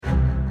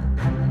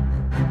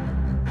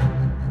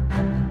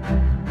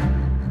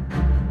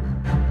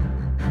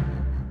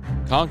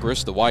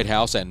Congress, the White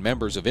House, and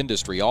members of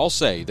industry all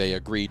say they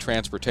agree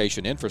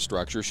transportation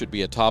infrastructure should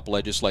be a top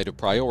legislative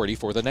priority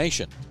for the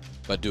nation.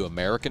 But do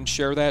Americans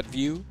share that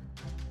view?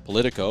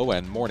 Politico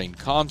and Morning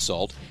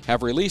Consult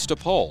have released a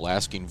poll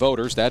asking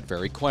voters that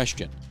very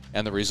question,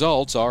 and the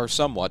results are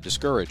somewhat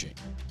discouraging.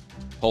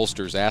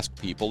 Pollsters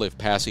asked people if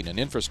passing an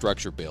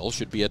infrastructure bill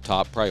should be a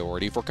top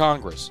priority for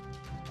Congress.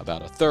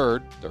 About a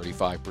third,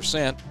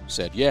 35%,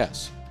 said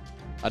yes.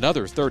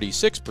 Another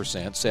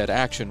 36% said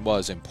action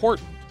was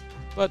important,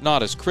 but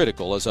not as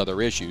critical as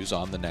other issues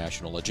on the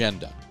national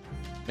agenda.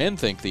 Men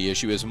think the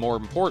issue is more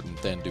important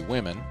than do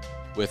women,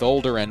 with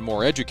older and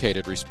more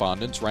educated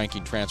respondents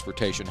ranking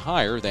transportation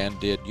higher than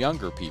did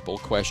younger people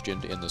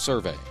questioned in the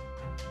survey.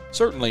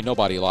 Certainly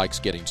nobody likes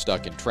getting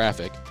stuck in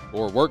traffic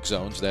or work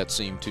zones that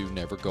seem to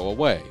never go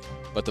away,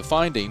 but the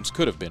findings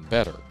could have been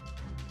better.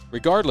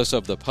 Regardless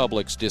of the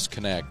public's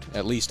disconnect,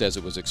 at least as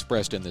it was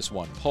expressed in this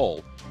one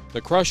poll, the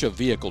crush of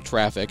vehicle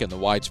traffic and the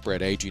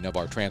widespread aging of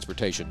our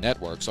transportation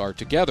networks are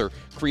together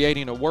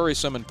creating a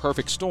worrisome and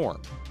perfect storm,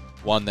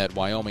 one that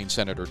Wyoming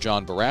Senator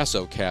John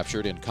Barrasso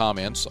captured in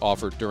comments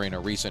offered during a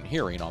recent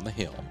hearing on the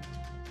Hill.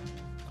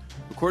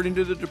 According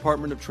to the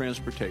Department of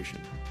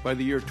Transportation, by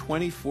the year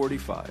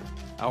 2045,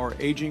 our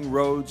aging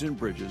roads and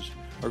bridges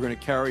are going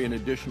to carry an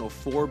additional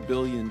 4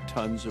 billion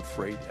tons of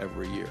freight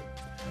every year.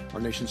 Our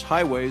nation's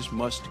highways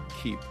must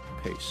keep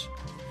pace.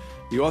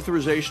 The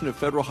authorization of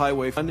federal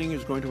highway funding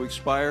is going to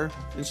expire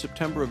in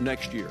September of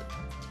next year,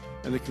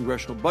 and the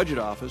Congressional Budget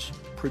Office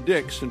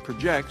predicts and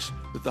projects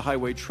that the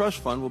Highway Trust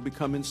Fund will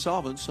become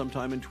insolvent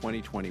sometime in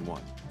 2021.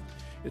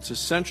 It's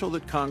essential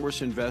that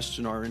Congress invests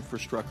in our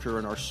infrastructure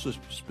and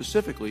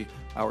specifically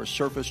our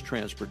surface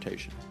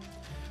transportation.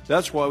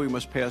 That's why we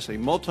must pass a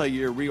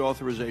multi-year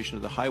reauthorization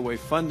of the highway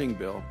funding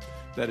bill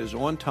that is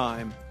on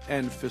time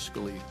and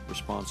fiscally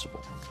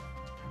responsible.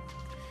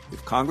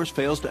 If Congress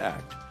fails to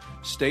act,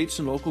 states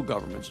and local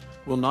governments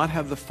will not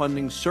have the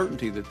funding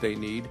certainty that they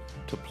need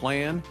to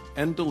plan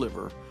and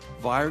deliver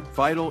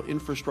vital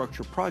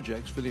infrastructure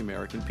projects for the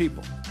American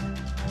people.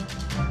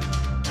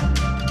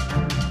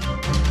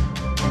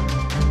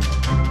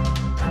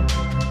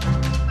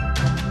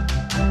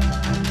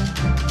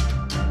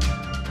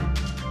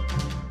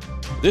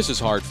 This is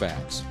Hard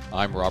Facts.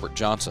 I'm Robert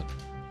Johnson.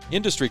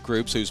 Industry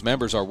groups whose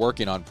members are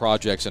working on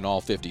projects in all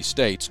 50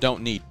 states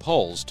don't need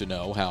polls to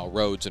know how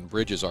roads and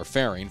bridges are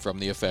faring from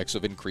the effects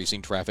of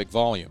increasing traffic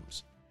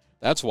volumes.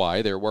 That's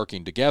why they're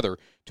working together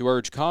to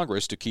urge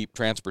Congress to keep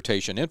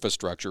transportation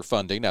infrastructure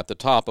funding at the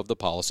top of the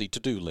policy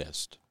to-do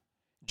list.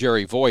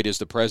 Jerry Voigt is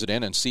the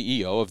president and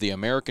CEO of the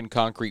American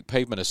Concrete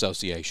Pavement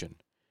Association.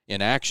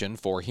 Inaction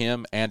for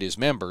him and his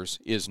members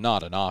is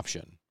not an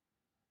option.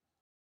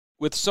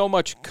 With so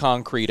much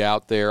concrete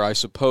out there, I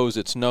suppose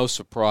it's no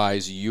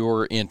surprise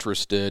you're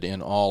interested in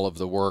all of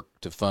the work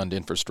to fund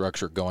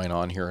infrastructure going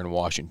on here in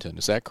Washington.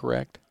 Is that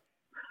correct?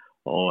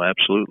 Oh,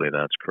 absolutely,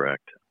 that's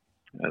correct.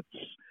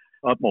 That's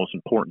utmost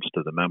importance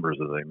to the members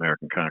of the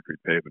American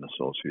Concrete Pavement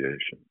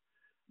Association.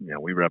 You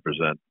know, we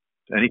represent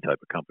any type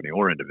of company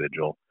or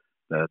individual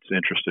that's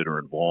interested or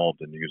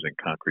involved in using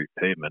concrete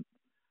pavement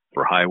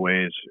for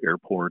highways,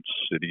 airports,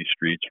 city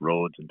streets,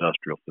 roads,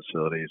 industrial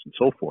facilities, and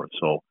so forth.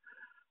 So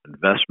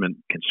investment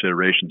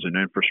considerations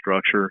in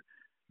infrastructure,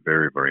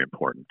 very, very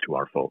important to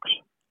our folks.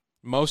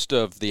 Most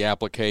of the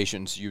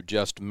applications you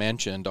just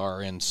mentioned are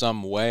in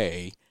some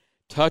way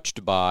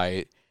touched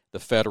by the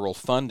federal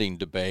funding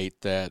debate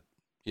that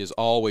is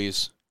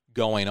always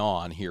going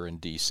on here in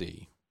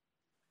D.C.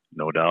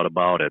 No doubt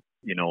about it.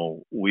 You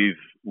know, we've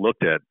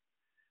looked at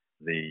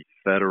the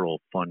federal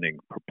funding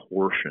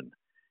proportion,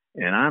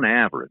 and on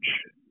average,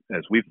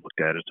 as we've looked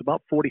at it, it's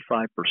about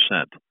 45%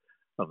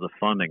 of the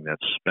funding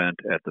that's spent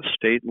at the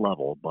state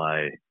level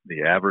by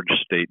the average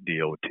state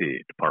DOT,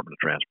 Department of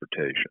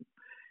Transportation.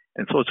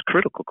 And so it's a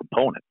critical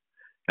component.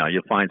 Now,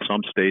 you'll find some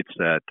states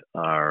that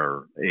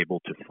are able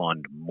to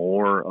fund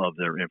more of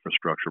their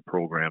infrastructure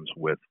programs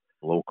with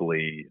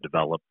locally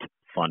developed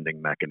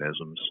funding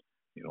mechanisms,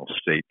 you know,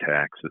 state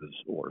taxes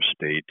or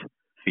state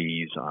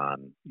fees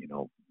on, you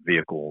know,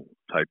 vehicle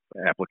type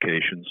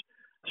applications,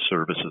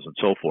 services, and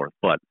so forth.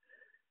 But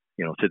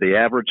you know, to the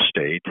average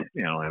state,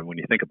 you know, and when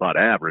you think about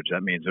average,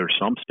 that means there's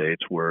some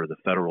states where the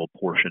federal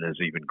portion is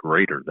even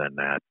greater than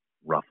that,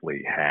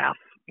 roughly half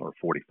or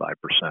 45%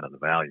 of the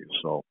value.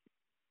 So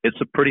it's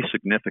a pretty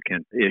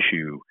significant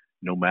issue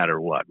no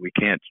matter what. We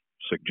can't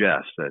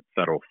suggest that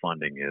federal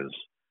funding is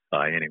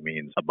by any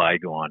means a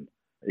bygone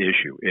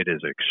issue. It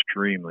is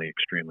extremely,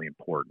 extremely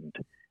important.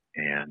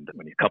 And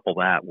when you couple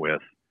that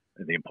with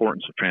the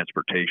importance of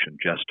transportation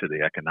just to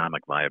the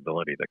economic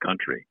viability of the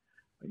country,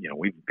 you know,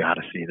 we've got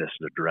to see this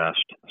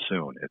addressed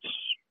soon. It's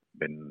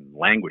been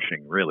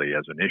languishing really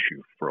as an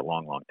issue for a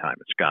long, long time.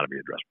 It's got to be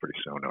addressed pretty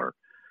soon, or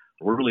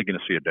we're really going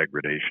to see a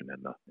degradation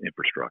in the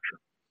infrastructure.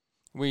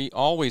 We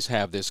always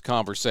have this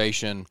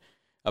conversation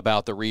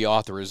about the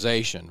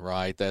reauthorization,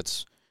 right?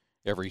 That's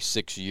every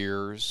 6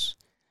 years.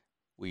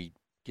 We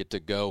get to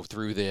go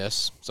through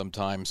this.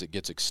 Sometimes it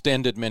gets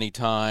extended many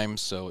times,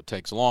 so it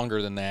takes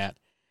longer than that.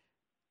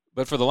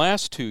 But for the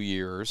last 2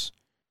 years,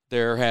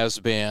 there has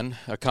been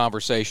a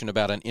conversation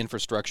about an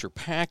infrastructure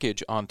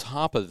package on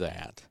top of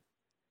that.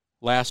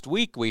 Last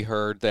week we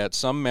heard that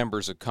some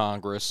members of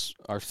Congress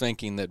are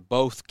thinking that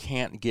both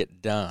can't get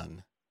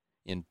done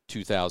in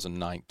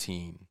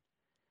 2019.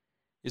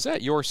 Is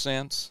that your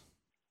sense?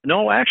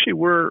 No, actually,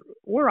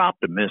 we're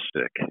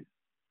optimistic.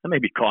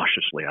 Maybe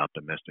cautiously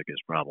optimistic is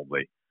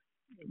probably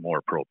more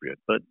appropriate.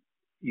 But,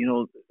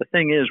 the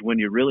thing is, when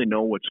you really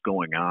know what's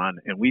going on,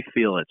 and we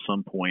feel at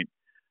some point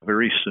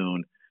very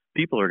soon,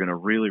 people are going to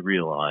really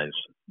realize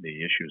the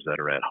issues that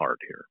are at heart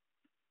here.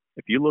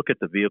 If you look at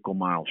the vehicle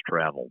miles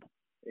traveled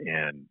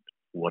and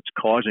what's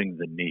causing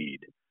the need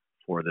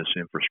for this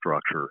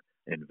infrastructure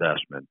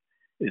investment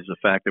is the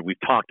fact that we've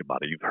talked about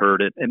it. You've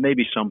heard it, and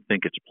maybe some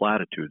think it's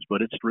platitudes,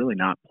 but it's really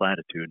not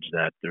platitudes,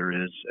 that there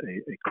is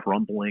a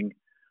crumbling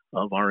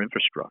of our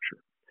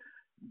infrastructure.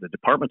 The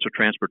departments of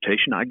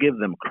transportation, I give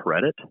them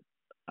credit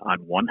on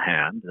one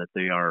hand that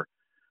they are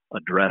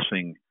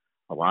addressing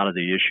a lot of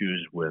the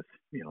issues with,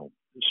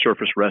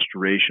 surface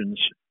restorations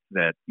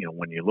that,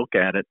 when you look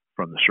at it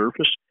from the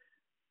surface,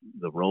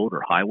 the road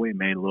or highway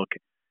may look,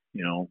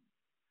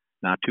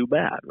 not too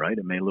bad, right?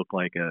 It may look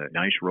like a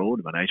nice road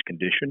of a nice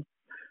condition.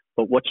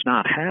 But what's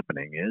not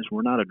happening is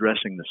we're not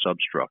addressing the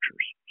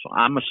substructures. So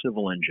I'm a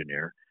civil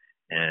engineer,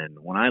 and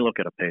when I look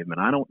at a pavement,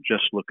 I don't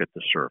just look at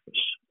the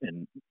surface.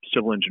 And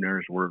civil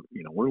engineers, we're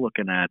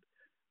looking at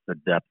the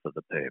depth of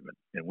the pavement,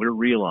 and we're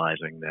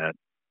realizing that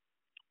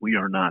we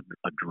are not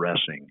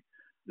addressing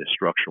the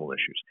structural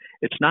issues.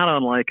 It's not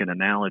unlike an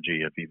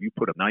analogy of if you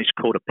put a nice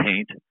coat of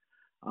paint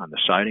on the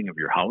siding of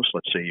your house.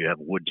 Let's say you have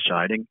wood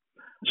siding.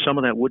 Some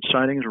of that wood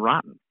siding is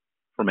rotten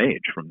from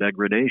age, from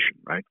degradation,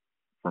 right?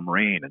 From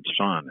rain and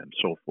sun and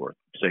so forth.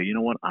 Say, you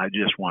know what, I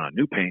just want a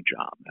new paint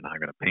job and I'm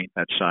going to paint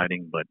that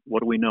siding. But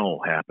what do we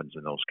know happens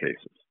in those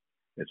cases?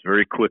 It's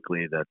very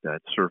quickly that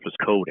surface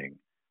coating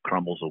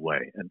crumbles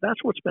away. And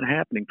that's what's been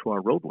happening to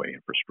our roadway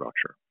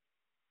infrastructure.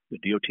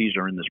 The DOTs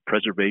are in this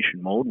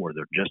preservation mode where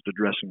they're just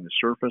addressing the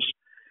surface,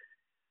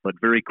 but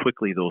very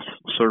quickly those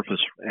surface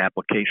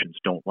applications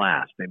don't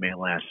last. They may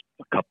last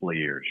a couple of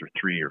years or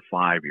 3 or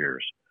 5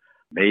 years.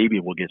 Maybe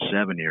we'll get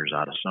 7 years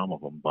out of some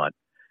of them, but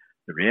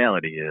the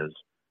reality is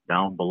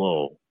down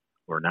below,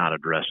 we're not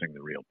addressing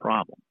the real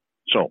problem.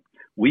 So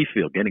we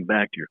feel, getting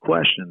back to your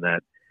question,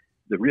 that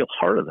the real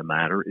heart of the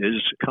matter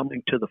is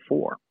coming to the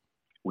fore.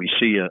 We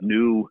see a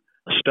new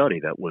study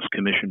that was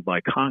commissioned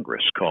by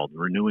Congress called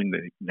Renewing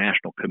the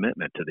National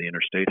Commitment to the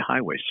Interstate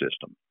Highway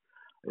System.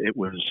 It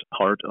was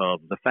part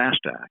of the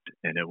FAST Act,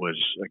 and it was,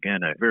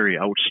 again, a very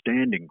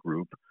outstanding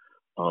group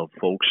of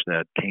folks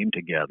that came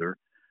together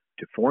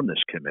to form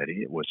this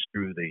committee. It was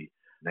through the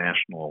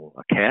National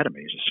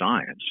Academies of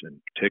Science,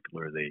 in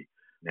particular the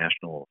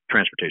National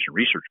Transportation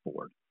Research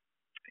Board.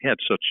 It had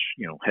such,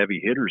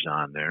 heavy hitters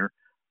on there: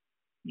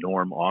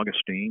 Norm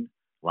Augustine,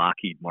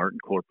 Lockheed Martin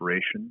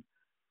Corporation,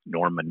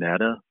 Norm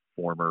Mineta,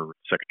 former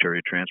Secretary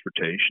of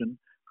Transportation,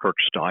 Kirk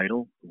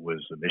Steidl, who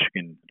was the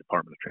Michigan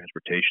Department of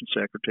Transportation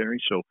Secretary.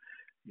 So,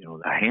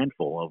 a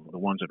handful of the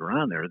ones that are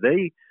on there,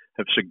 they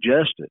have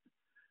suggested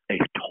a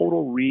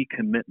total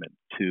recommitment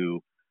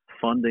to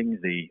funding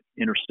the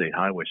interstate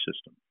highway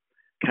system,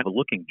 kind of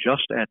looking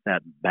just at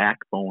that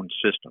backbone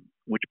system,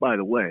 which, by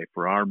the way,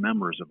 for our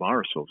members of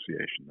our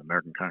association, the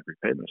American Concrete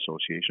Pavement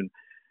Association,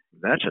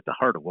 that's at the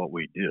heart of what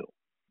we do.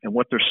 And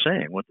what they're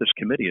saying, what this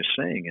committee is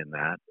saying in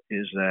that,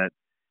 is that,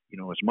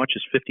 as much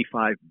as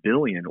 $55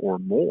 billion or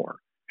more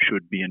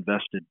should be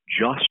invested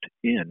just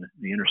in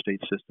the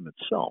interstate system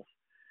itself.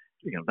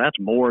 That's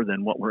more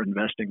than what we're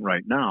investing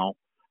right now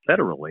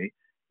federally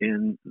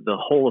in the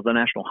whole of the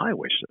national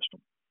highway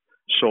system.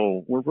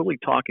 So we're really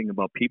talking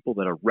about people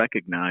that are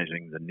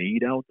recognizing the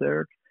need out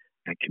there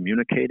and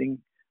communicating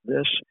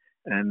this.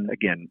 And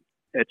again,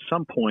 at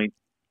some point,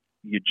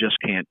 you just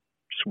can't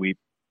sweep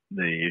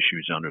the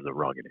issues under the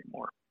rug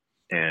anymore.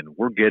 And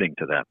we're getting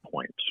to that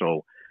point.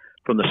 So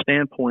from the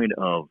standpoint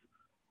of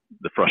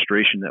the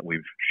frustration that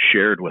we've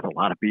shared with a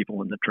lot of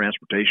people in the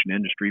transportation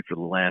industry for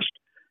the last,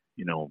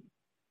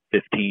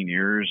 15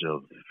 years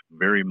of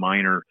very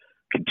minor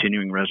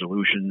continuing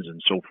resolutions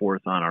and so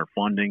forth on our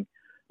funding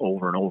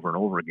over and over and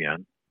over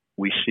again,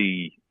 we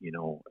see,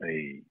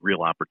 a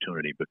real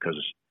opportunity because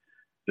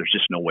there's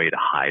just no way to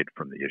hide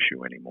from the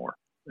issue anymore.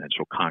 And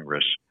so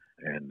Congress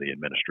and the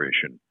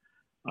administration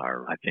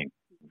are, I think,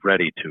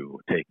 ready to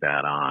take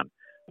that on.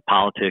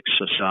 Politics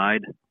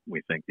aside,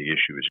 we think the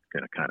issue is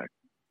going to kind of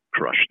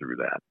crush through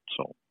that.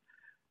 So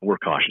we're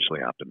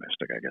cautiously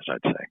optimistic, I guess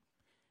I'd say.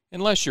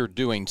 Unless you're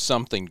doing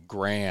something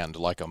grand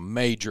like a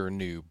major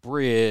new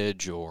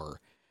bridge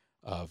or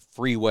a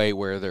freeway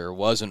where there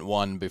wasn't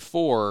one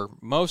before,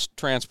 most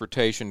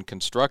transportation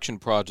construction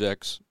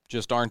projects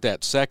just aren't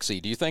that sexy.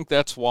 Do you think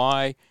that's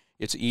why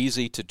it's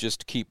easy to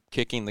just keep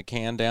kicking the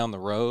can down the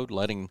road,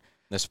 letting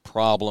this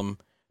problem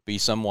be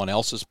someone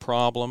else's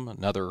problem,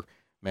 another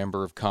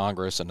member of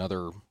Congress,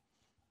 another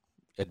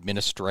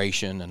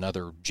administration,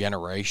 another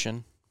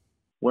generation?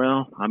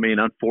 Well,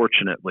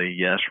 unfortunately,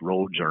 yes,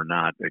 roads are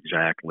not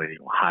exactly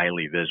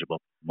highly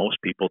visible.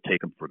 Most people take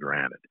them for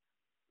granted.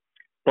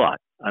 But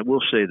I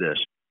will say this,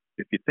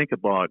 if you think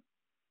about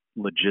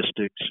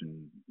logistics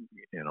and,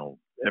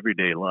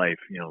 everyday life,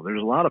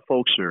 there's a lot of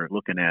folks that are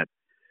looking at,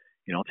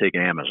 take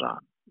Amazon,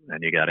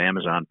 and you got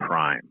Amazon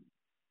Prime.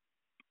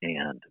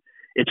 And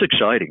it's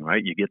exciting,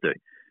 right? You get the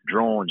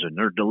drones and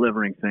they're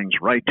delivering things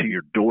right to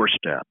your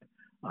doorstep.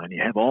 And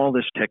you have all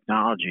this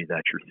technology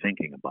that you're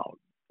thinking about.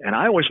 And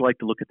I always like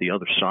to look at the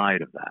other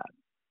side of that.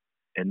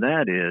 And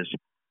that is,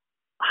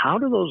 how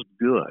do those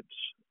goods,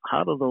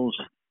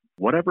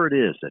 whatever it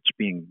is that's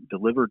being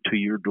delivered to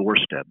your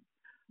doorstep,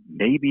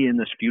 maybe in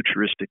this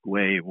futuristic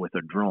way with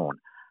a drone,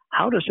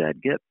 how does that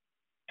get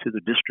to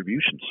the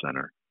distribution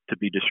center to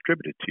be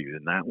distributed to you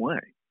in that way?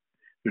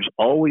 There's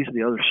always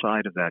the other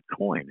side of that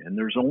coin, and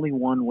there's only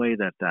one way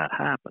that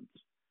happens,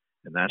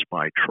 and that's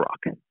by truck.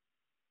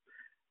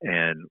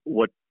 And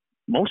what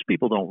most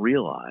people don't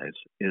realize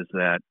is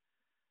that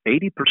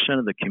 80%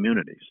 of the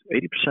communities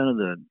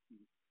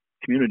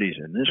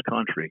in this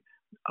country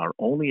are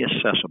only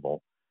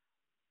accessible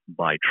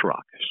by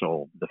truck.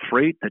 So the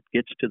freight that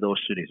gets to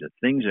those cities, the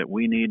things that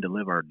we need to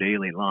live our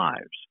daily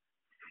lives,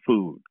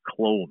 food,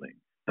 clothing,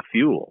 the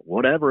fuel,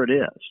 whatever it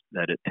is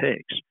that it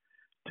takes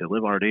to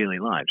live our daily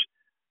lives,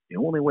 the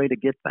only way to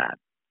get that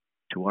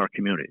to our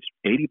communities,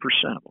 80%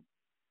 of them,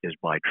 is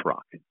by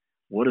truck.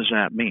 What does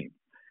that mean?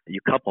 You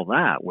couple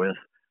that with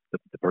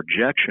the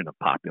projection of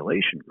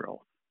population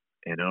growth,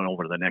 and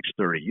over the next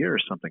 30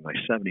 years, something like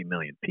 70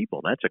 million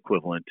people. That's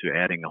equivalent to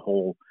adding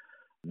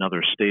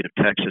another state of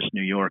Texas,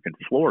 New York, and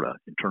Florida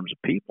in terms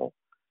of people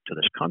to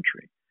this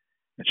country.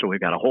 And so we've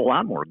got a whole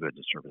lot more goods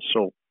and services.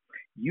 So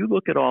you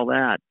look at all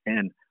that,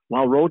 and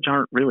while roads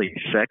aren't really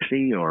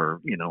sexy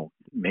or,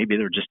 maybe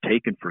they're just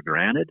taken for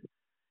granted,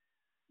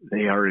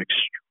 they are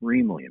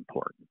extremely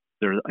important.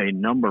 They're a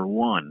number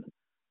one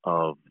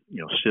of,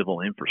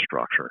 civil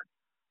infrastructure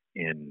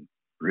in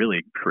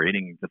really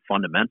creating the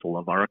fundamental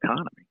of our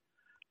economy.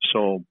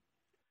 So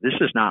this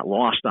is not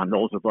lost on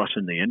those of us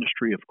in the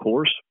industry, of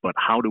course, but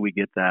how do we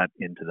get that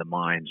into the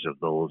minds of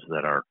those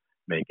that are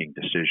making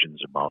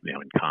decisions about,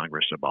 in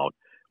Congress about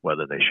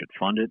whether they should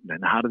fund it,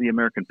 and how do the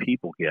American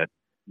people get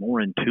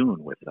more in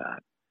tune with that?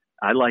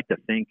 I like to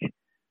think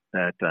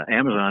that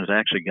Amazon has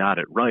actually got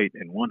it right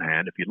in one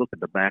hand. If you look at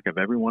the back of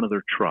every one of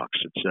their trucks,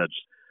 it says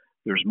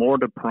there's more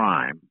to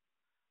Prime,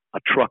 a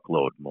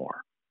truckload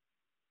more.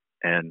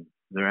 And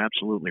they're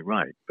absolutely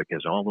right,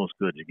 because all those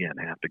goods, again,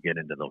 have to get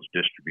into those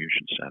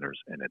distribution centers,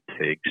 and it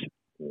takes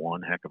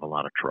one heck of a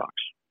lot of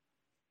trucks.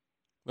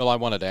 Well, I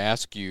wanted to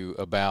ask you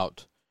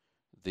about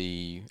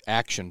the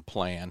action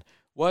plan.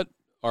 What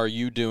are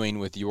you doing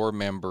with your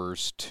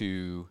members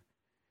to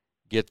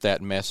get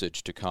that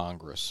message to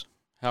Congress?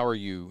 How are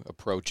you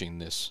approaching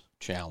this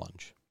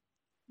challenge?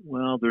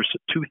 Well, there's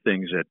two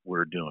things that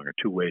we're doing, or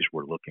two ways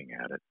we're looking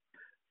at it.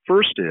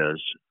 First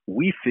is,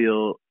 we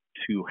feel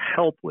to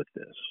help with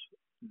this,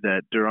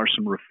 that there are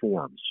some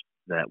reforms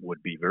that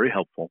would be very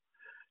helpful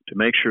to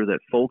make sure that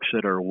folks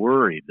that are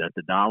worried that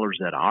the dollars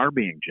that are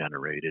being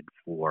generated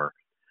for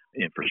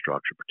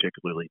infrastructure,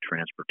 particularly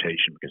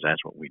transportation, because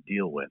that's what we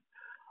deal with,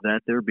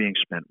 that they're being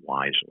spent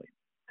wisely.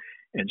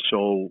 And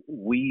so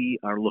we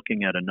are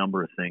looking at a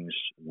number of things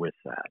with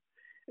that.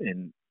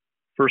 And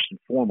first and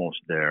foremost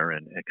there,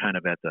 and kind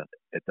of at the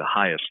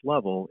highest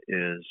level,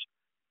 is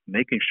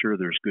making sure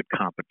there's good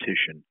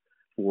competition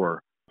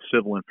for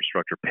civil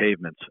infrastructure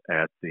pavements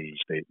at the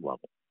state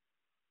level.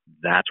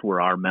 That's where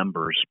our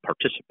members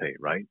participate,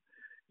 right?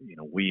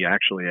 We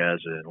actually, as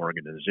an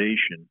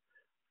organization,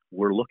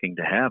 we're looking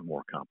to have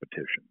more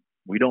competition.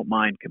 We don't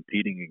mind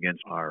competing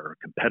against our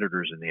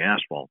competitors in the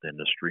asphalt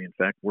industry. In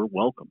fact, we're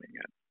welcoming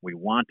it. We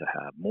want to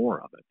have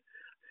more of it.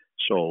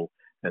 So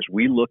as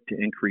we look to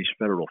increase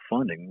federal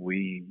funding,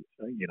 we're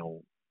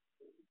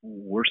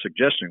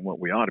suggesting what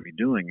we ought to be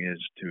doing is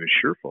to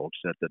assure folks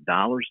that the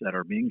dollars that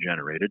are being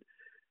generated,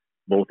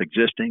 both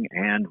existing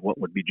and what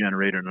would be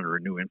generated under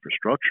a new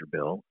infrastructure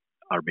bill,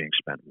 are being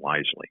spent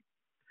wisely.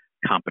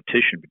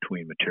 Competition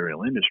between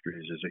material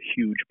industries is a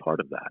huge part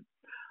of that.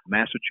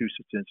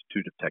 Massachusetts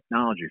Institute of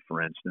Technology,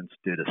 for instance,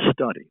 did a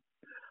study,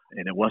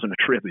 and it wasn't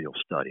a trivial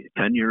study.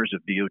 10 years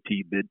of DOT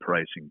bid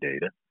pricing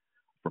data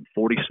from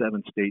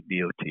 47 state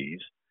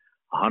DOTs,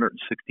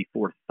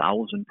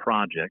 164,000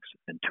 projects,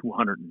 and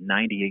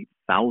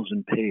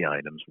 298,000 pay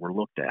items were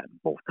looked at,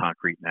 both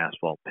concrete and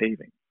asphalt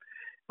paving.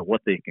 And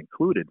what they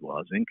concluded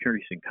was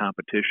increasing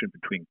competition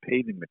between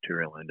paving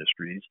material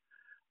industries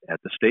at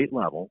the state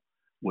level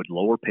would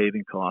lower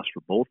paving costs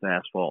for both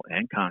asphalt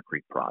and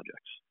concrete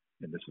projects.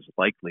 And this is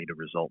likely to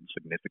result in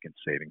significant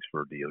savings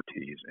for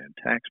DOTs and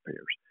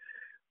taxpayers.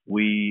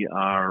 We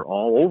are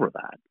all over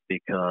that,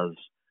 because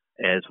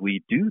as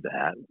we do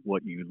that,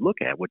 what you look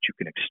at, what you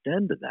can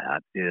extend to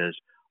that is,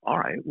 all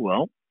right,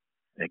 well,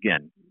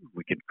 again,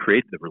 we can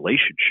create the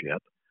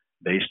relationship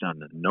based on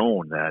the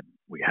known that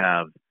we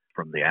have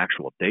from the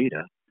actual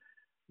data,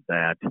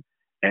 that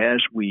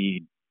as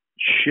we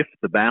shift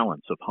the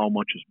balance of how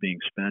much is being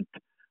spent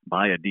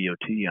by a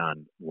DOT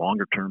on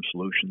longer-term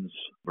solutions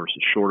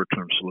versus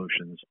shorter-term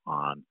solutions,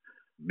 on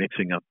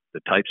mixing up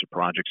the types of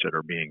projects that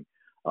are being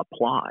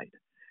applied,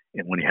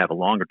 And when you have a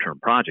longer term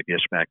project, it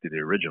gets back to the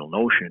original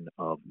notion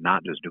of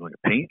not just doing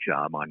a paint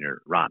job on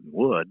your rotten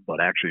wood, but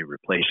actually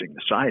replacing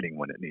the siding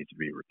when it needs to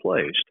be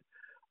replaced.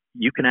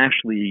 You can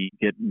actually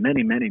get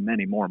many, many,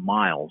 many more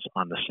miles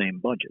on the same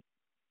budget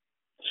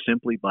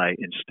simply by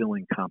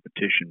instilling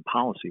competition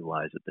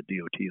policy-wise at the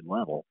DOT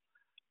level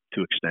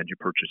to extend your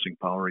purchasing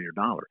power of your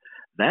dollar.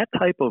 That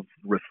type of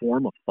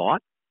reform of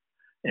thought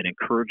and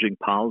encouraging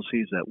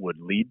policies that would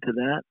lead to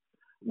that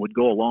would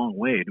go a long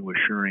way to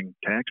assuring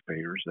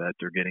taxpayers that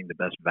they're getting the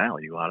best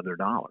value out of their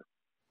dollar.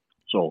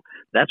 So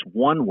that's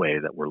one way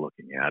that we're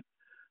looking at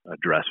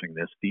addressing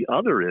this. The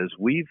other is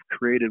we've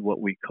created what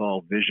we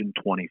call Vision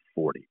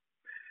 2040,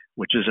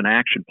 which is an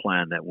action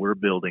plan that we're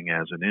building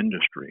as an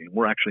industry. And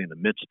we're actually in the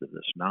midst of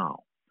this now.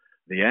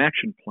 The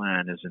action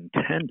plan is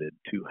intended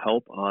to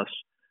help us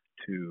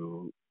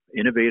to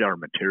innovate our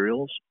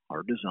materials,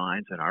 our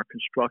designs, and our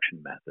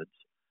construction methods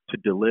to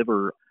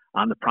deliver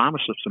on the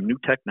promise of some new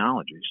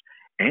technologies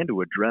and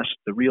to address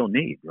the real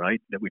need,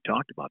 right, that we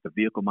talked about, the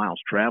vehicle miles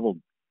traveled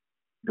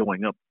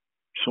going up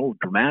so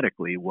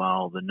dramatically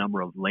while the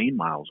number of lane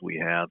miles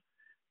we have,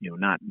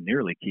 not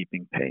nearly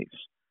keeping pace.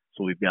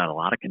 So we've got a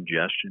lot of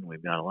congestion.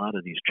 We've got a lot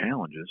of these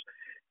challenges.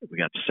 We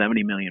got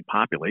 70 million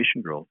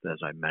population growth, as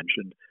I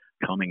mentioned,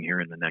 coming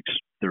here in the next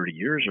 30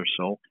 years or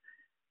so.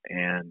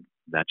 And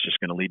that's just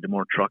going to lead to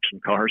more trucks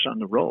and cars on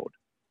the road.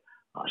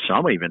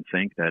 Some even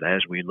think that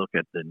as we look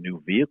at the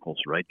new vehicles,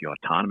 right, the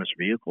autonomous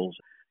vehicles,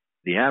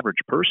 the average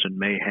person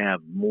may have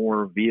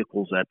more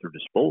vehicles at their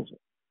disposal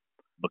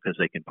because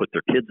they can put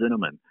their kids in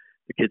them and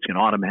the kids can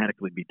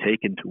automatically be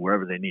taken to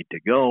wherever they need to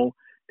go.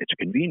 It's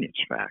a convenience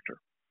factor.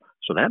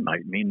 So that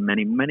might mean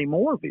many, many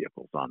more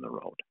vehicles on the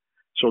road.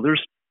 So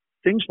there's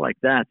things like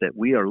that that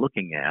we are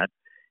looking at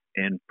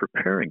and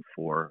preparing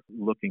for,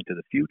 looking to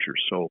the future.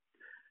 So,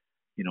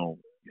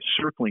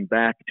 circling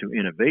back to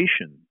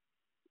innovation,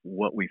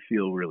 what we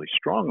feel really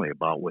strongly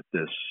about with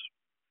this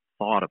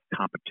thought of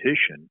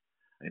competition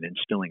and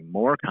instilling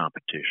more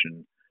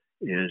competition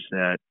is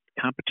that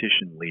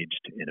competition leads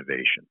to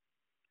innovation.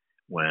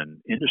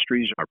 When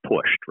industries are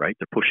pushed, right,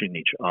 they're pushing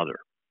each other,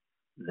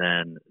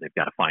 then they've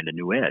got to find a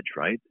new edge,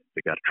 right?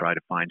 They've got to try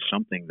to find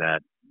something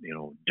that,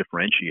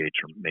 differentiates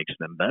or makes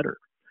them better.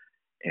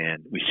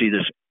 And we see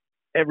this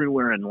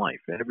everywhere in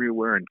life,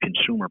 everywhere in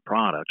consumer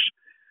products,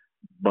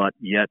 but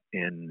yet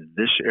in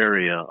this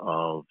area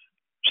of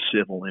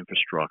civil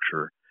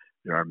infrastructure,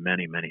 there are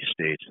many, many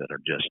states that are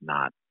just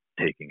not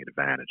taking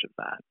advantage of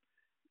that.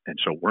 And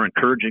so we're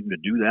encouraging to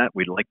do that.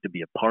 We'd like to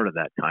be a part of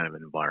that kind of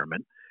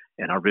environment.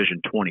 And our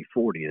Vision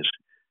 2040 is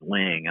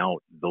laying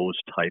out those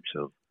types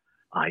of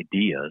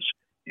ideas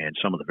and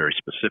some of the very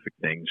specific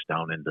things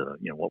down into,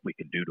 what we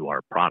can do to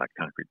our product,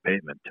 concrete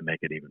pavement, to make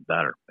it even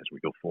better as we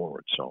go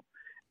forward. So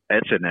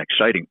that's an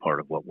exciting part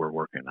of what we're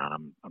working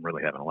on. I'm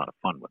really having a lot of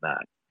fun with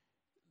that.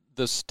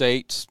 The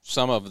states,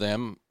 some of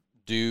them,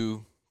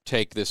 do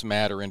take this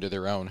matter into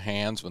their own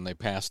hands when they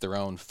pass their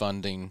own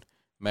funding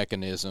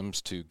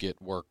mechanisms to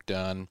get work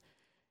done.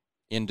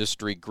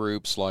 Industry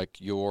groups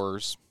like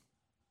yours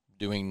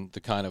doing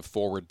the kind of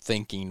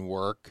forward-thinking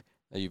work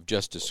that you've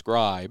just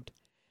described.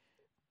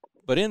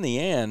 But in the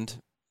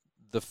end,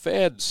 the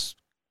feds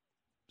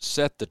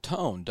set the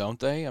tone, don't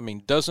they? I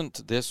mean,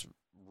 doesn't this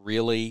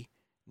really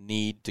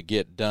need to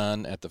get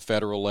done at the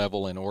federal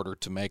level in order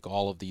to make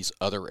all of these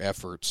other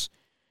efforts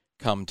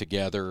come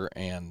together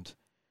and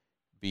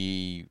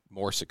be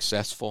more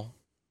successful?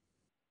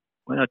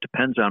 Well, it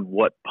depends on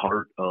what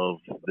part of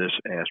this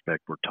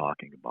aspect we're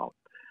talking about.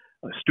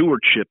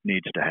 Stewardship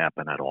needs to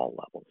happen at all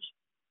levels,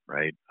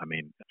 right? I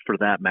mean, for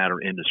that matter,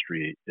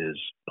 industry is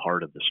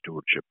part of the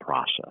stewardship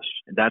process.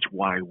 And that's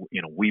why,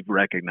 we've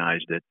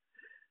recognized it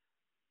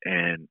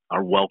and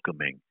are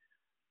welcoming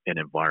an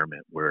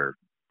environment where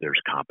there's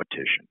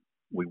competition.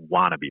 We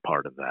want to be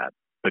part of that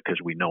because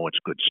we know it's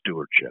good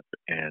stewardship.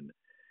 And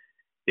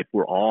if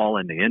we're all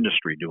in the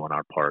industry doing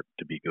our part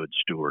to be good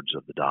stewards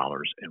of the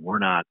dollars, and we're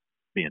not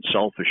being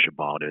selfish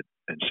about it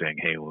and saying,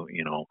 hey,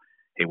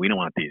 we don't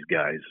want these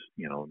guys,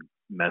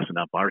 messing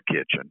up our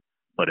kitchen.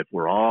 But if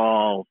we're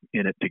all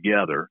in it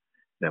together,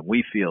 then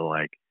we feel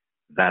like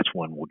that's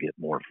when we'll get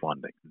more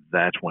funding.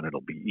 That's when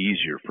it'll be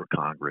easier for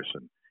Congress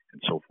and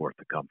so forth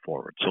to come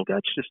forward. So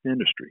that's just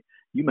industry.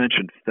 You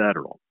mentioned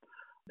federal.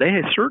 They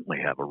certainly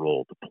have a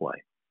role to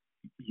play.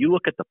 You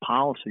look at the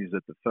policies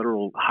that the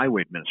Federal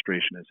Highway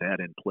Administration has had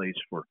in place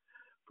for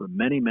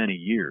many, many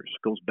years.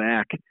 It goes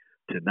back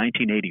to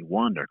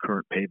 1981, our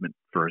current pavement,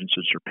 for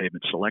instance, or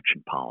pavement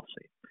selection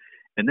policy.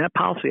 And that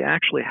policy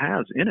actually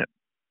has in it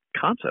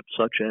concepts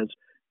such as,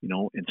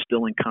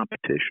 instilling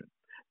competition.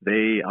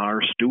 They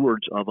are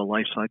stewards of a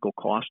life cycle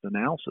cost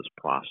analysis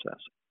process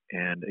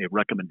and a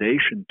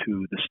recommendation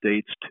to the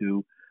states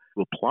to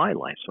apply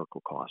life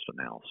cycle cost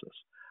analysis.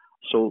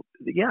 So,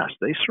 yes,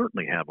 they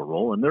certainly have a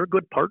role, and they're a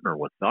good partner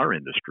with our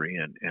industry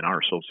and our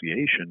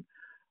association.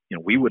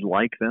 We would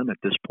like them at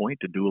this point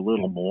to do a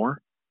little more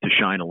to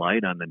shine a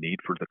light on the need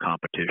for the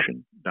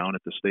competition down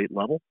at the state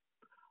level,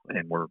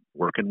 and we're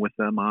working with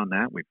them on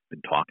that. We've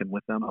been talking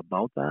with them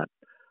about that.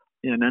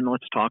 And then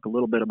let's talk a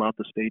little bit about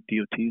the state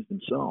DOTs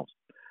themselves.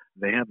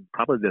 They have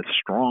probably the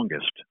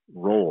strongest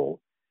role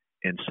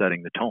in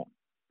setting the tone.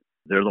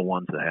 They're the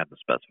ones that have the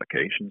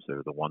specifications.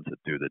 They're the ones that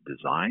do the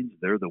designs.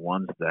 They're the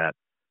ones that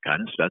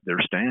kind of set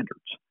their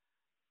standards.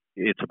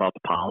 It's about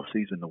the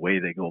policies and the way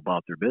they go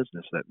about their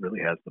business that really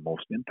has the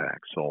most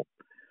impact. So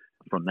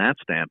from that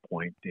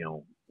standpoint,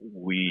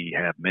 we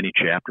have many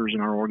chapters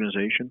in our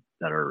organization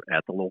that are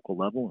at the local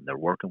level, and they're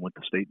working with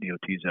the state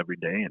DOTs every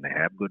day, and they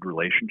have good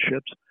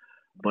relationships.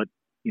 But,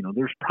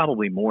 there's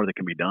probably more that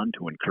can be done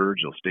to encourage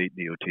those state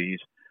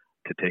DOTs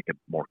to take a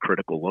more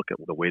critical look at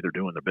the way they're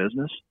doing their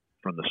business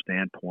from the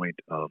standpoint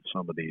of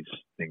some of these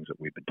things that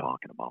we've been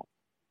talking about.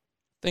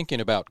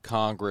 Thinking about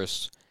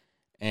Congress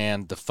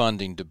and the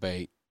funding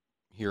debate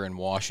here in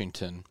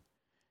Washington,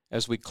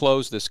 as we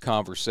close this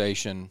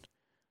conversation,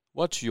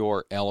 what's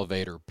your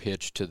elevator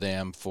pitch to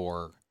them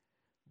for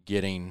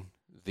getting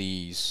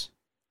these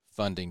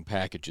funding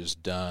packages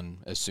done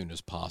as soon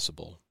as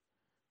possible?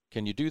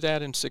 Can you do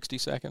that in 60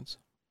 seconds?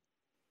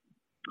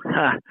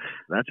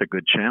 That's a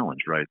good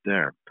challenge right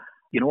there.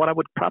 You know what? I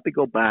would probably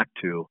go back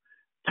to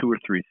 2 or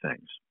 3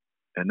 things.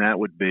 And that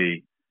would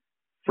be,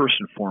 first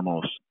and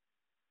foremost,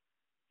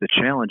 the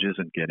challenge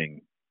isn't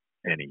getting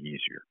any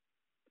easier.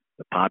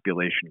 The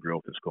population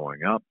growth is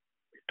going up.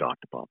 We've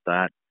talked about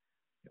that.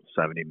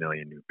 70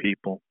 million new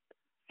people,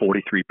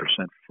 43%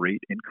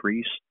 freight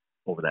increase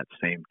over that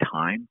same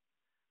time.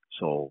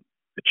 So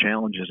the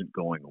challenge isn't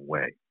going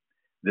away.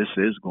 This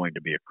is going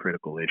to be a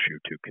critical issue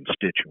to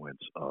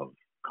constituents of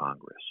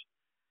Congress.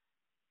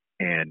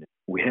 And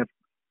we have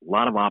a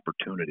lot of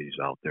opportunities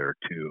out there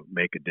to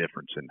make a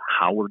difference in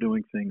how we're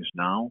doing things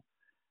now,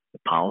 the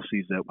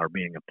policies that are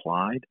being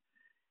applied.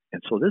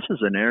 And so this is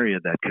an area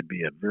that could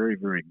be a very,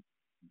 very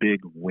big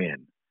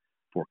win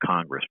for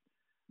Congress.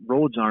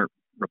 Roads aren't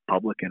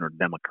Republican or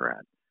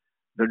Democrat.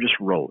 They're just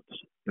roads.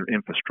 They're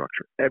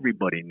infrastructure.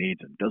 Everybody needs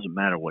them. Doesn't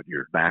matter what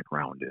your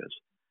background is.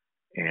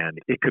 And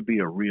it could be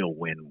a real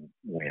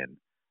win-win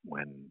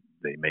when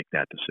they make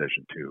that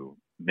decision to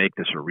make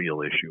this a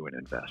real issue and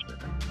invest in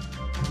it.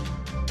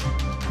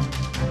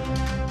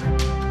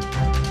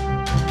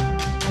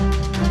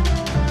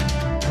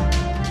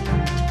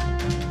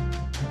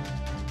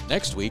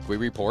 Next week, we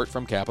report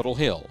from Capitol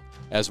Hill,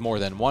 as more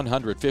than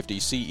 150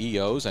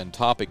 CEOs and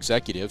top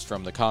executives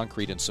from the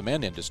concrete and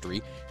cement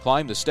industry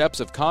climb the steps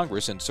of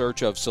Congress in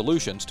search of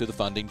solutions to the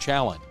funding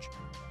challenge.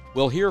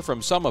 We'll hear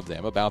from some of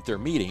them about their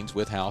meetings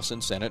with House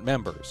and Senate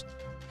members.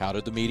 How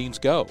did the meetings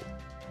go?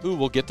 Who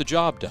will get the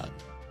job done?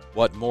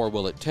 What more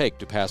will it take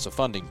to pass a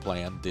funding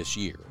plan this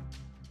year?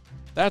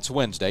 That's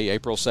Wednesday,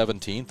 April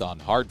 17th on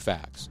Hard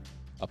Facts,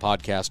 a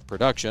podcast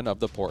production of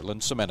the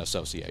Portland Cement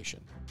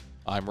Association.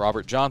 I'm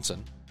Robert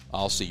Johnson.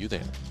 I'll see you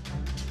then.